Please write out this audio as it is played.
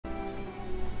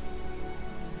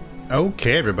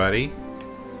Okay, everybody,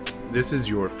 this is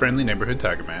your friendly neighborhood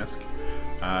Tiger Mask,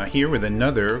 here with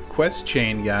another quest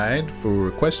chain guide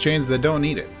for quest chains that don't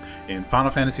need it in Final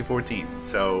Fantasy XIV.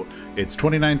 So it's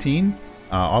 2019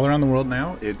 all around the world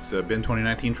now. It's been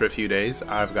 2019 for a few days.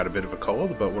 I've got a bit of a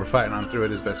cold, but we're fighting on through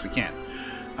it as best we can.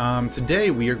 Today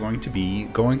we are going to be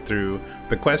going through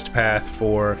the quest path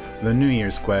for the New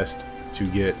Year's quest to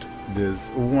get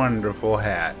this wonderful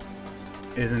hat.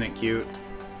 Isn't it cute?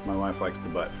 My wife likes the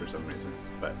butt for some reason,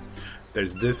 but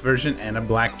there's this version and a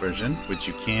black version, which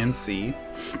you can see,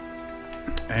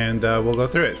 and we'll go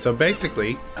through it. So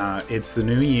basically, it's the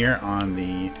new year on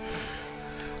the,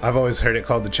 I've always heard it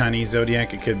called the Chinese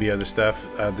zodiac. It could be other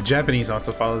stuff. The Japanese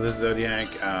also follow this zodiac,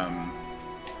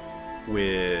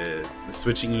 with the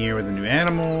switching year with a new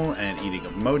animal and eating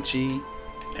of mochi.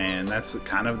 And that's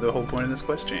kind of the whole point of this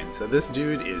quest chain. So this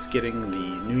dude is getting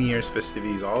the New Year's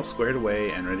festivities all squared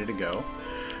away and ready to go.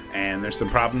 And there's some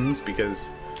problems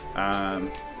because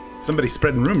somebody's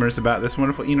spreading rumors about this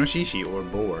wonderful Inoshishi, or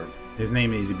boar. His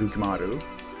name is Ibukimaru.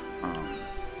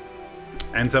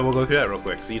 And so we'll go through that real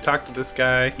quick. So you talk to this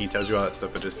guy, he tells you all that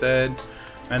stuff I just said,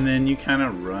 and then you kind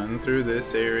of run through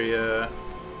this area.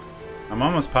 I'm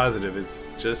almost positive it's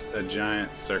just a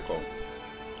giant circle.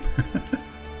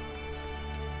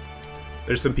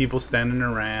 There's some people standing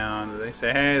around. They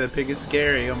say, hey, the pig is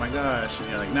scary, oh my gosh. And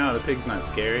you're like, no, the pig's not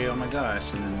scary, oh my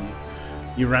gosh. And then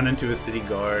you run into a city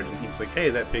guard and he's like, hey,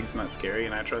 that pig's not scary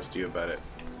and I trust you about it.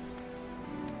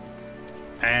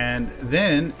 And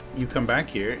then you come back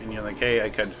here and you're like, hey, I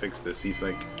could fix this. He's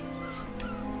like,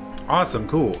 awesome,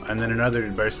 cool. And then another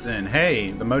bursts in,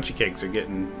 hey, the mochi cakes are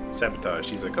getting sabotaged.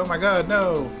 He's like, oh my god,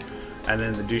 no. And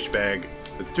then the douchebag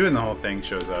that's doing the whole thing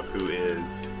shows up, who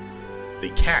is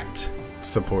the cat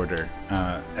supporter.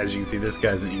 As you can see, this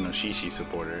guy's an Inoshishi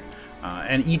supporter,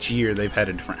 and each year they've had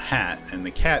a different hat, and the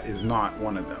cat is not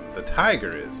one of them. The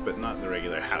tiger is, but not the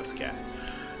regular house cat.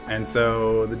 And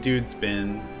so the dude's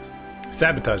been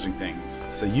sabotaging things,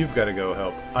 so you've got to go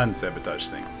help unsabotage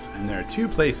things, and there are two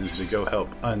places to go help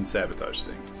unsabotage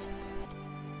things.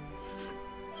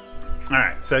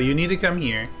 Alright, so you need to come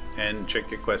here and check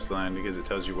your quest line because it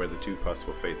tells you where the two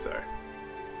possible fates are.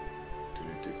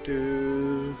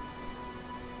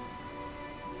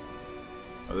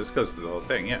 Oh, this goes through the whole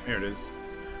thing. Yeah, here it is.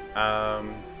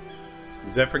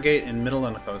 Zephyr Gate in Middle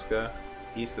Lanakoska,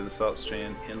 east of the Salt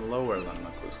Strand in Lower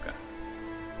Lanakoska.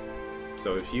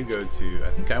 So if you go to, I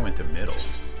think I went to Middle.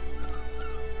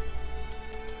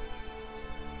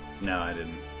 No, I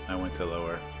didn't. I went to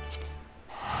Lower.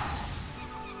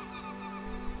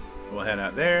 We'll head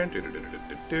out there.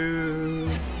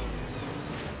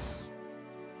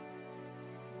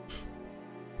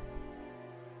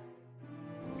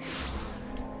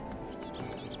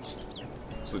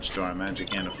 Switch to our magic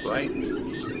hand of flight.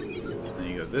 Then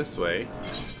you go this way.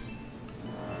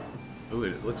 Ooh,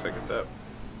 it looks like it's up.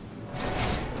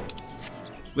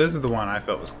 This is the one I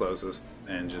felt was closest,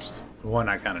 and just one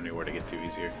I kind of knew where to get to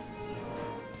easier.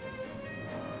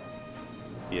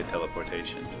 Via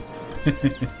teleportation.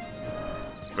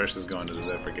 Versus going to the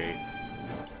Zephyr Gate.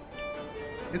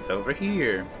 It's over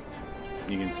here.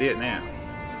 You can see it now.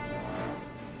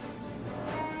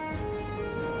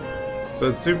 So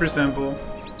it's super simple.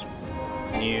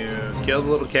 You kill the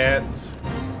little cats,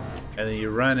 and then you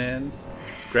run in,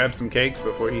 grab some cakes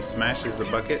before he smashes the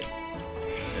bucket.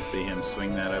 You'll see him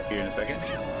swing that up here in a second.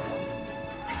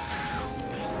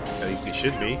 At least he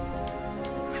should be.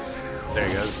 There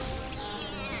he goes.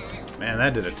 Man,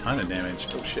 that did a ton of damage.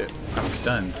 Oh shit, I'm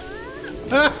stunned.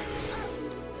 Ah!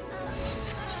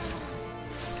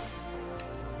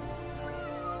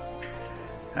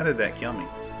 How did that kill me?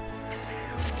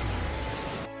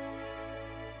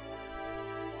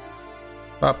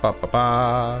 Ba, ba, ba,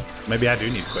 ba. Maybe I do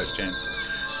need a quest chain.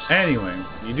 Anyway,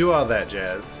 you do all that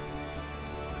jazz,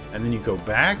 and then you go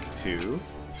back to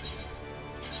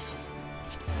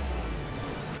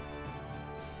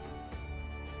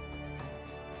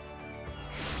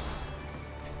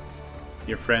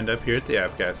your friend up here at the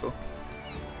Ave Castle.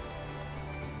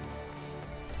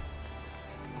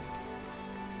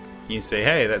 You say,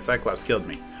 hey, that Cyclops killed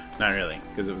me. Not really,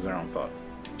 because it was their own fault.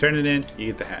 Turn it in, you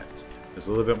get the hats. There's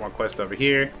a little bit more quest over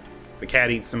here. The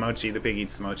cat eats some mochi, the pig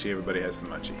eats some mochi, everybody has some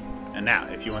mochi. And now,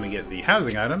 if you want to get the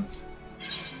housing items,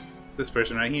 this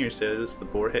person right here says the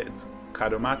boar heads,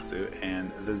 kadomatsu,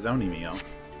 and the zoni meal.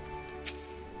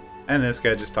 And this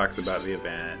guy just talks about the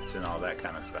event and all that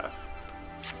kind of stuff.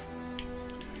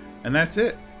 And that's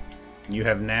it. You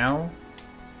have now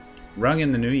rung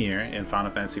in the new year in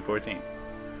Final Fantasy XIV.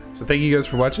 So thank you guys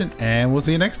for watching, and we'll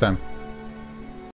see you next time.